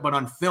show it, but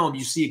on film,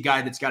 you see a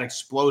guy that's got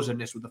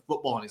explosiveness with the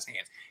football in his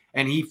hands.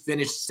 And he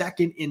finished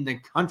 2nd in the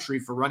country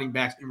for running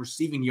backs in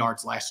receiving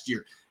yards last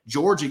year.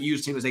 Georgia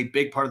used him as a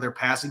big part of their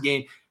passing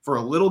game. For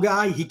a little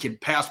guy, he can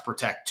pass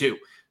protect too.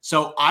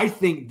 So I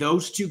think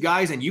those 2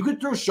 guys, and you could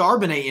throw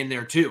Charbonnet in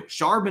there too.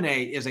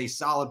 Charbonnet is a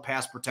solid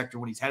pass protector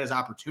when he's had his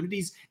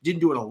opportunities.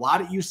 Didn't do it a lot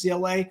at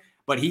UCLA,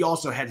 but he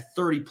also had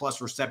 30-plus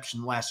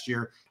reception last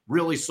year.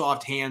 Really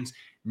soft hands.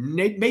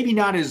 Maybe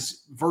not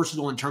as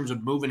versatile in terms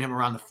of moving him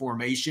around the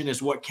formation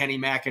as what Kenny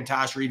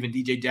McIntosh or even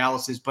DJ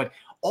Dallas is, but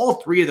all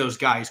 3 of those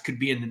guys could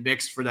be in the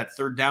mix for that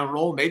third down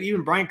role. Maybe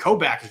even Brian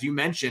Koback, as you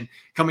mentioned,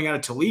 coming out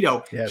of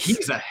Toledo. Yes.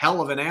 He's a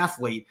hell of an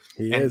athlete,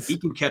 he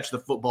can catch the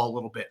football a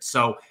little bit.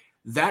 So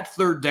that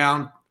third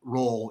down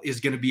role is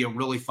going to be a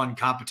really fun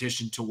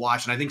competition to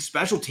watch. And I think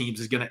special teams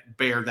is going to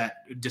bear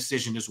that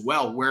decision as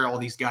well, where all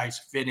these guys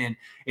fit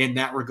in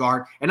that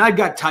regard. And I've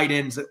got tight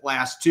ends at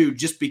last too,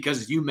 just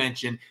because, as you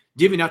mentioned,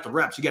 giving out the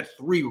reps, you got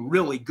 3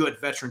 really good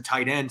veteran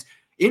tight ends.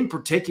 In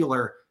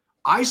particular,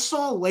 I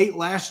saw late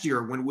last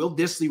year when Will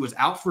Dissly was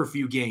out for a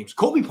few games,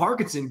 Colby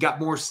Parkinson got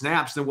more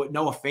snaps than what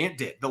Noah Fant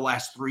did the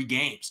last 3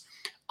 games.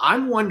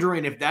 I'm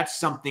wondering if that's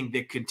something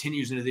that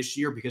continues into this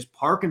year, because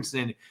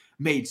Parkinson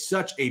made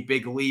such a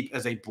big leap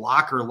as a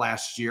blocker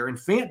last year, and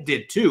Fant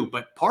did too,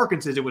 but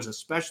Parkinson, it was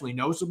especially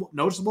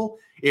noticeable.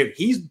 If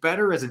he's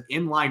better as an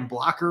inline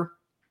blocker,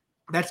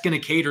 that's going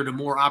to cater to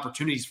more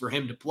opportunities for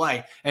him to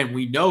play, and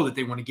we know that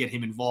they want to get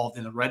him involved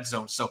in the red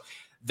zone. So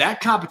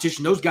that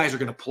competition, those guys are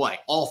going to play.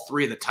 All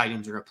 3 of the tight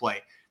ends are going to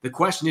play. The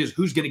question is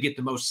who's going to get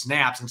the most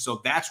snaps. And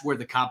so that's where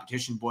the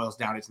competition boils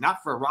down. It's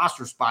not for a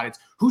roster spot. It's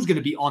who's going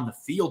to be on the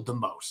field the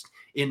most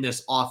in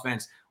this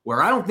offense,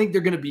 where I don't think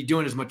they're going to be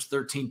doing as much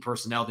 13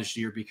 personnel this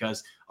year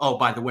because, oh,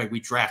 by the way, we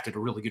drafted a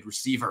really good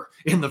receiver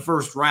in the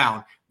first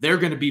round. They're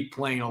going to be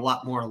playing a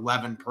lot more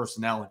 11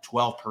 personnel and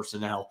 12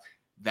 personnel.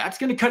 That's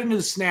going to cut into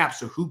the snaps.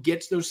 So who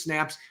gets those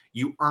snaps?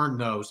 You earn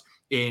those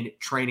in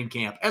training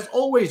camp. As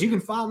always, you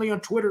can follow me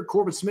on Twitter,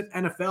 Corbin Smith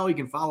NFL. You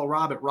can follow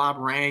Rob at Rob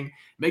Rang.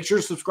 Make sure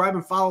to subscribe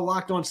and follow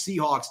Locked On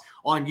Seahawks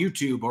on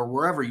YouTube or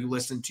wherever you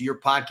listen to your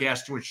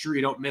podcast to ensure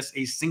you don't miss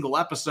a single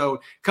episode.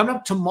 Coming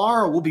up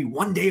tomorrow, we'll be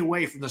one day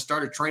away from the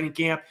start of training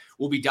camp.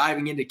 We'll be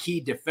diving into key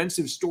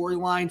defensive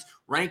storylines,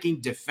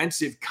 ranking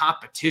defensive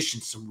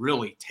competition, some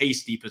really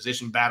tasty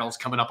position battles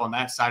coming up on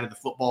that side of the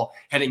football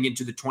heading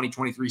into the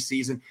 2023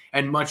 season,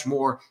 and much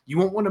more. You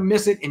won't want to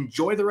miss it.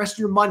 Enjoy the rest of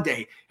your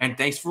Monday, and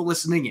thanks for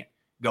listening in.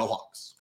 Go Hawks.